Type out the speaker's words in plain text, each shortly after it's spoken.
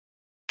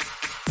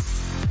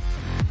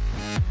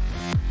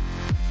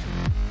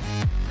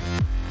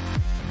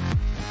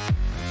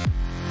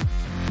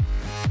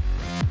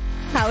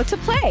now to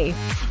play.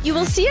 You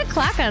will see a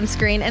clock on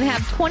screen and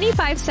have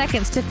 25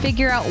 seconds to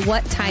figure out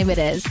what time it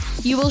is.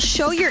 You will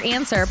show your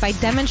answer by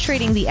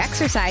demonstrating the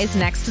exercise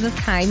next to the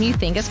time you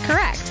think is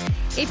correct.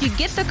 If you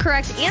get the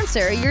correct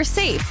answer, you're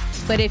safe.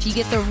 But if you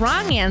get the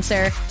wrong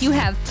answer, you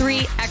have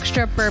 3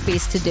 extra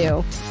burpees to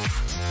do.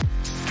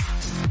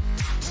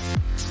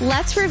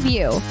 Let's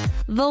review.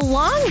 The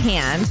long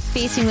hand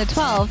facing the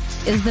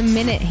 12 is the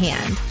minute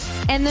hand,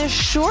 and the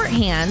short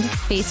hand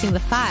facing the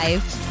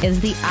 5 is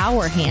the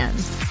hour hand.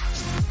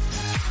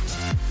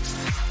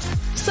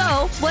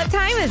 So, what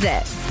time is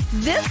it?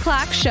 This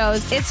clock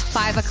shows it's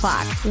 5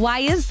 o'clock. Why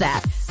is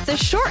that? The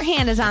short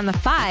hand is on the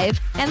 5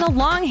 and the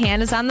long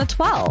hand is on the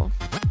 12.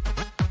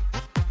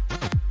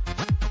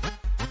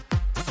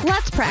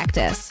 Let's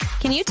practice.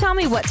 Can you tell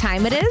me what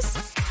time it is?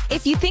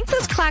 If you think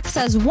this clock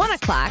says 1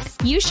 o'clock,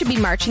 you should be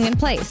marching in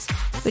place.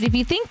 But if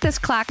you think this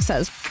clock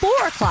says 4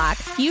 o'clock,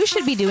 you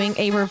should be doing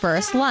a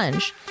reverse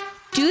lunge.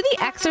 Do the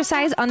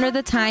exercise under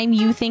the time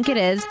you think it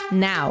is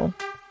now.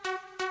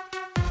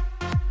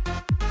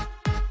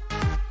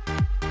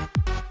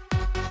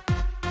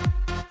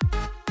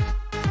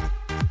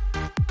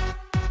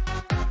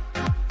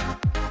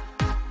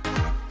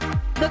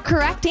 The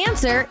correct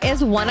answer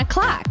is 1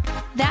 o'clock.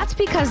 That's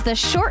because the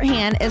short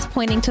hand is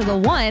pointing to the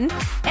 1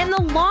 and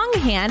the long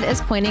hand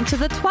is pointing to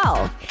the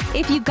 12.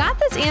 If you got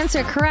this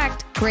answer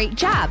correct, great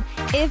job.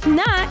 If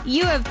not,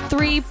 you have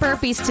 3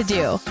 burpees to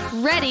do.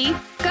 Ready,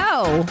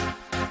 go!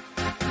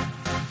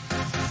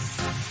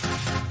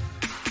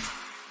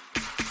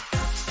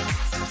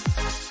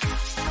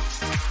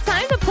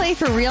 Time to play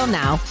for real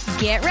now.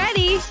 Get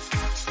ready!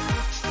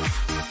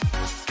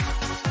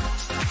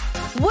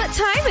 What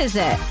time is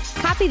it?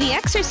 Copy the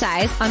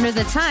exercise under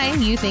the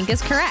time you think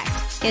is correct.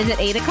 Is it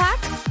 8 o'clock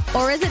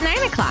or is it 9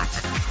 o'clock?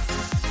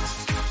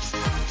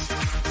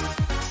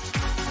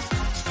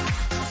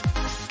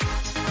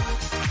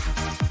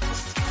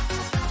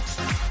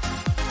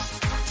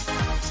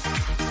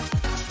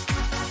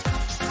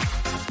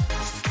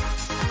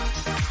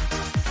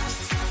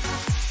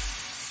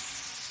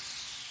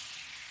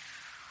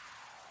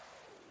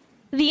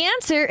 The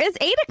answer is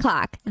 8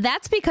 o'clock.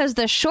 That's because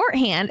the short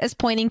hand is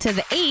pointing to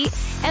the 8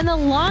 and the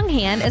long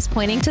hand is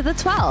pointing to the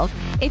 12.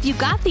 If you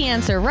got the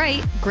answer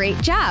right,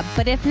 great job.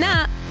 But if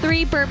not,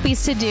 3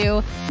 burpees to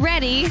do.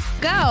 Ready,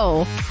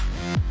 go!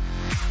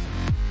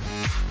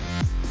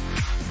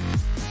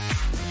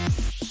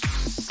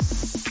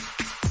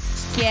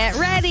 Get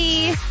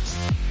ready!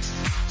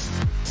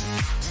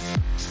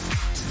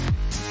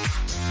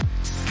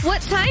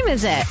 What time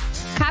is it?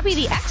 Copy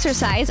the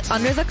exercise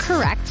under the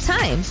correct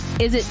time.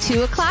 Is it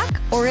 2 o'clock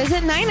or is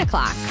it 9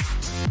 o'clock?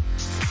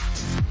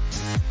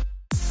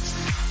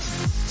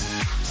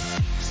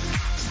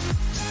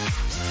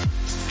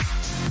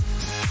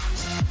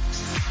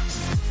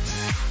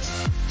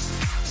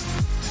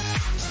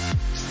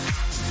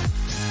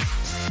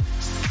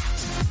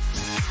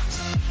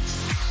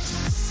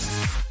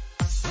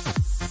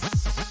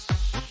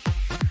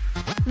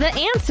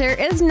 The answer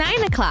is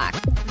 9 o'clock.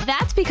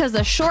 That's because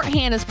the short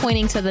hand is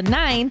pointing to the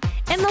 9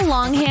 and the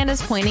long hand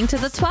is pointing to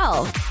the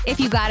 12. If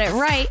you got it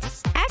right,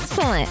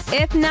 excellent.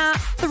 If not,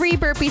 3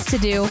 burpees to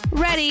do.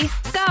 Ready,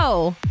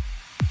 go!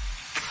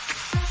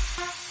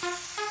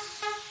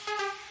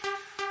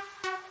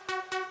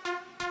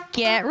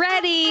 Get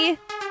ready!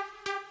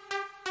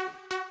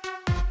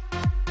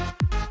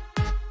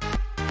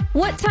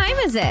 What time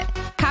is it?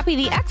 Copy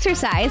the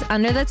exercise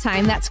under the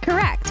time that's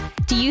correct.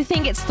 Do you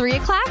think it's 3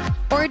 o'clock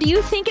or do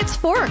you think it's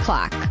 4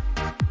 o'clock?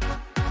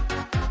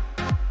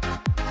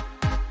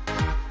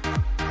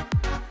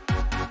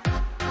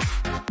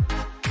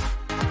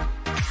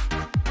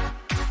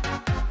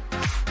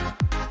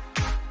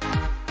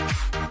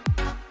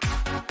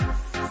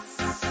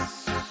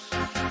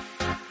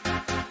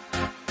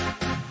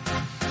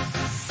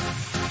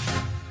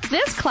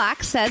 This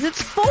clock says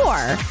it's 4.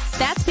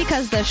 That's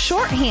because the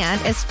short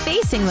hand is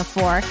facing the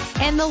 4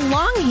 and the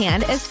long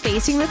hand is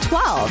facing the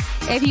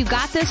 12. If you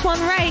got this one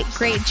right,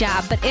 great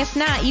job. But if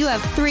not, you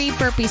have 3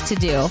 burpees to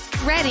do.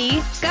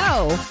 Ready,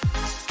 go!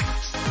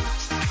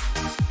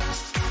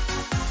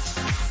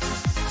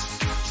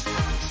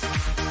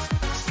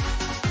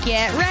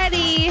 Get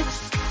ready!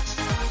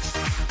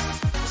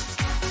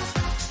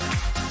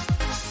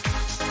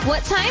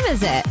 What time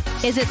is it?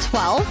 Is it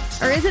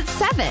 12 or is it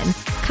 7?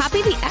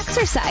 Copy the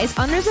exercise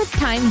under the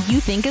time you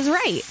think is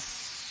right.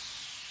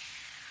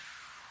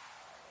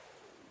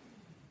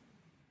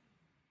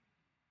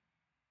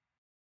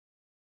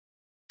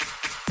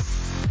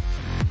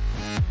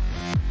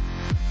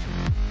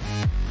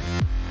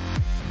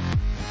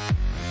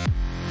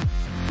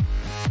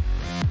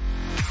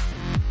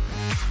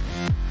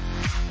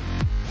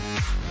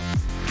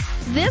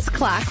 This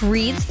clock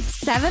reads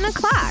 7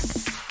 o'clock.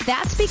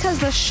 That's because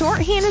the short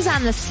hand is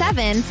on the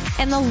 7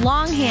 and the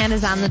long hand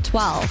is on the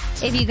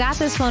 12. If you got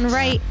this one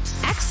right,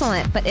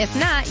 excellent. But if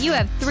not, you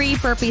have 3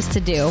 burpees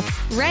to do.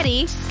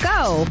 Ready,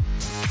 go!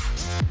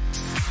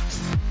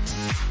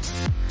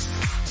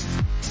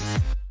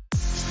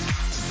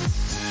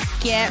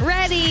 Get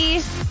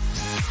ready!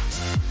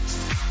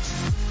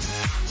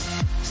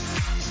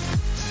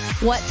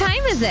 What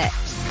time is it?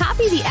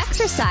 Copy the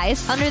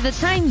exercise under the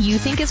time you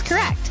think is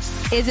correct.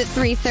 Is it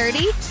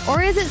 3:30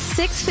 or is it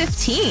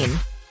 6:15?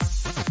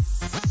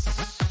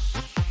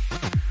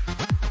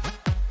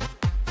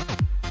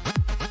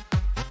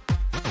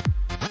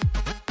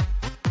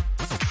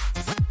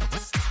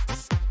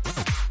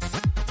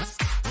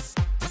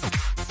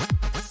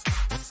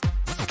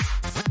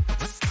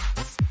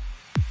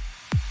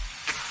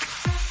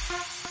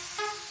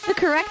 The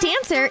correct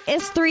answer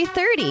is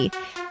 3:30.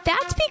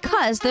 That's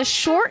because the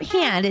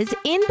shorthand is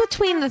in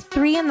between the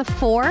 3 and the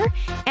 4,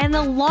 and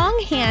the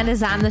longhand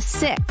is on the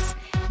 6.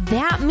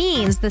 That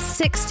means the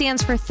 6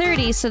 stands for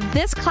 30, so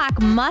this clock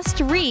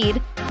must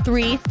read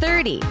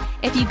 3:30.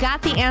 If you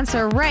got the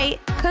answer right,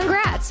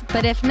 congrats.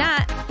 But if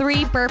not,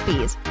 3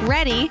 burpees.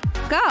 Ready,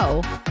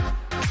 go.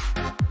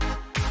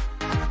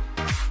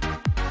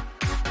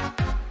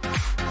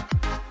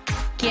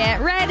 Get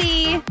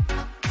ready.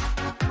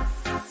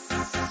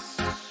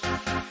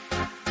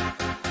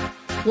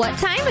 What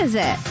time is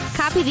it?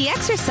 Copy the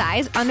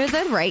exercise under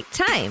the right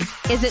time.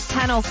 Is it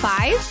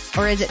 10:05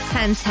 or is it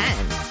 10:10?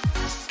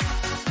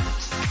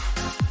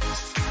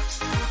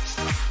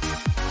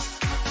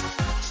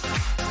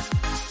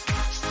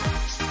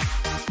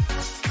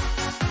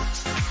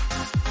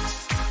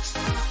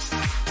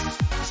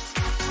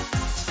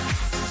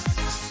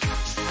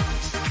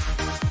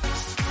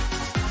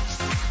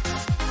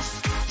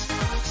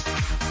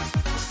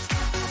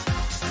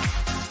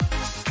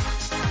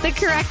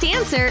 The correct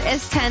answer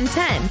is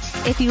 10:10.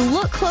 If you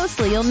look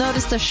closely, you'll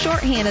notice the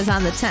shorthand is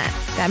on the 10.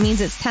 That means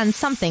it's 10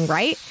 something,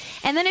 right?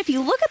 And then if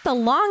you look at the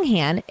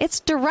longhand, it's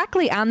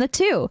directly on the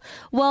 2.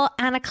 Well,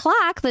 on a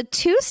clock, the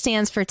 2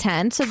 stands for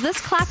 10, so this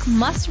clock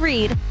must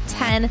read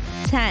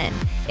 10:10.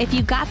 If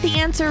you got the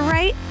answer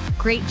right,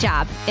 great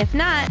job. If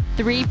not,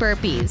 3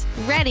 burpees.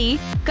 Ready,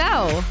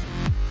 go.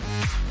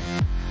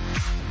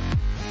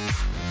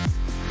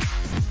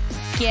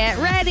 Get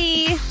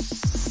ready.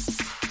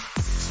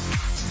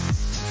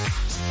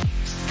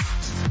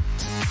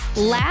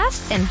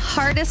 Last and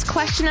hardest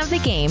question of the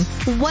game,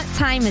 what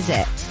time is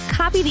it?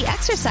 Copy the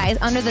exercise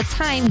under the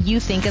time you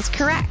think is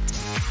correct.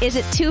 Is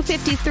it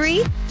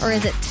 2:53 or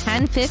is it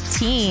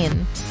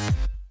 10:15?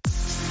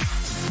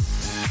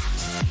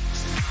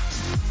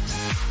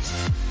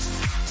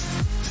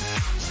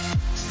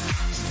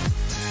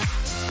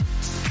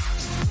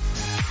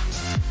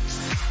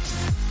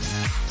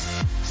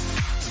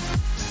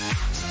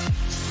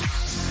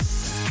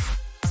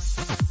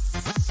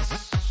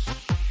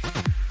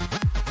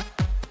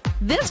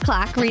 This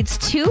clock reads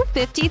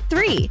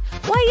 2:53.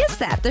 Why is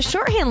that? The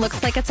shorthand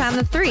looks like it's on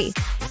the 3.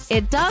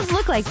 It does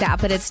look like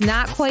that, but it's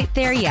not quite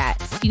there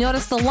yet. You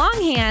notice the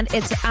longhand,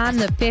 it's on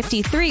the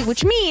 53,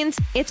 which means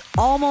it's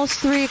almost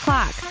 3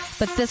 o'clock.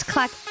 But this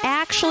clock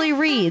actually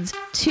reads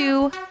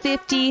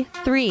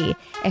 2:53.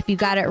 If you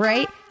got it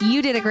right,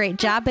 you did a great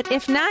job. But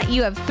if not,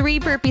 you have 3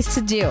 burpees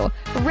to do.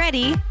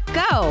 Ready,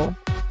 go.